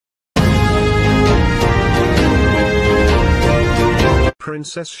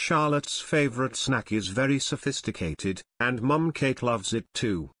Princess Charlotte's favorite snack is very sophisticated, and Mum Kate loves it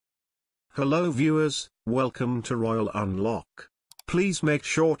too. Hello viewers, welcome to Royal Unlock. Please make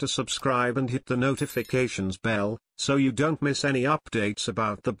sure to subscribe and hit the notifications bell, so you don't miss any updates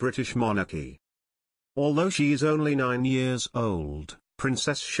about the British monarchy. Although she is only 9 years old,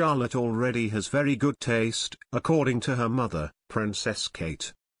 Princess Charlotte already has very good taste, according to her mother, Princess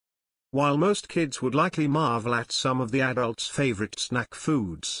Kate. While most kids would likely marvel at some of the adults' favorite snack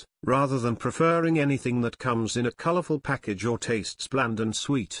foods, rather than preferring anything that comes in a colorful package or tastes bland and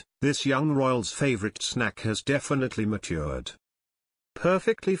sweet, this young royal's favorite snack has definitely matured.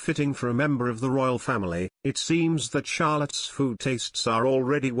 Perfectly fitting for a member of the royal family, it seems that Charlotte's food tastes are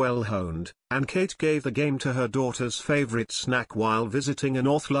already well honed, and Kate gave the game to her daughter's favorite snack while visiting a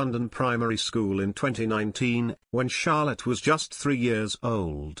North London primary school in 2019, when Charlotte was just 3 years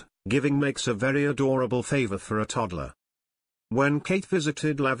old. Giving makes a very adorable favor for a toddler. When Kate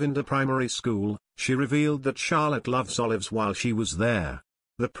visited Lavender Primary School, she revealed that Charlotte loves olives while she was there.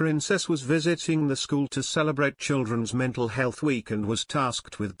 The princess was visiting the school to celebrate Children's Mental Health Week and was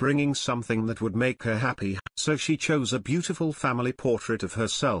tasked with bringing something that would make her happy, so she chose a beautiful family portrait of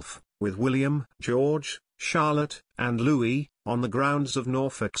herself, with William, George, Charlotte, and Louis, on the grounds of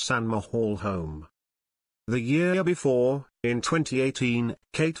Norfolk's Anmer Hall home. The year before, in 2018,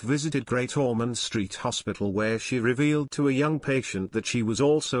 Kate visited Great Ormond Street Hospital where she revealed to a young patient that she was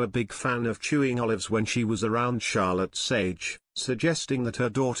also a big fan of chewing olives when she was around Charlotte's age, suggesting that her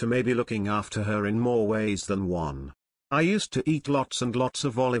daughter may be looking after her in more ways than one. "I used to eat lots and lots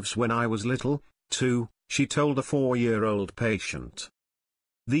of olives when I was little, too," she told a 4-year-old patient.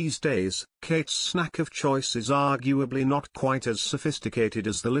 These days, Kate's snack of choice is arguably not quite as sophisticated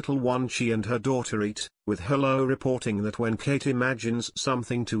as the little one she and her daughter eat, with Hello reporting that when Kate imagines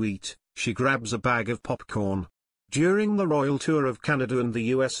something to eat, she grabs a bag of popcorn. During the royal tour of Canada and the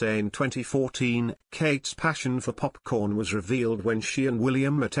USA in 2014, Kate's passion for popcorn was revealed when she and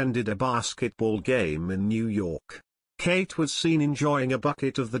William attended a basketball game in New York. Kate was seen enjoying a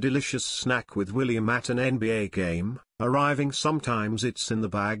bucket of the delicious snack with William at an NBA game, arriving sometimes it's in the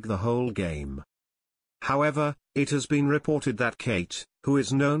bag the whole game. However, it has been reported that Kate, who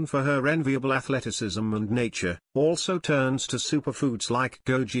is known for her enviable athleticism and nature, also turns to superfoods like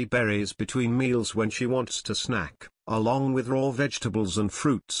goji berries between meals when she wants to snack, along with raw vegetables and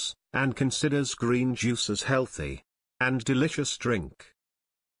fruits, and considers green juice as healthy and delicious drink.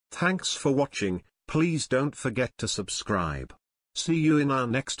 Thanks for watching. Please don't forget to subscribe. See you in our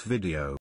next video.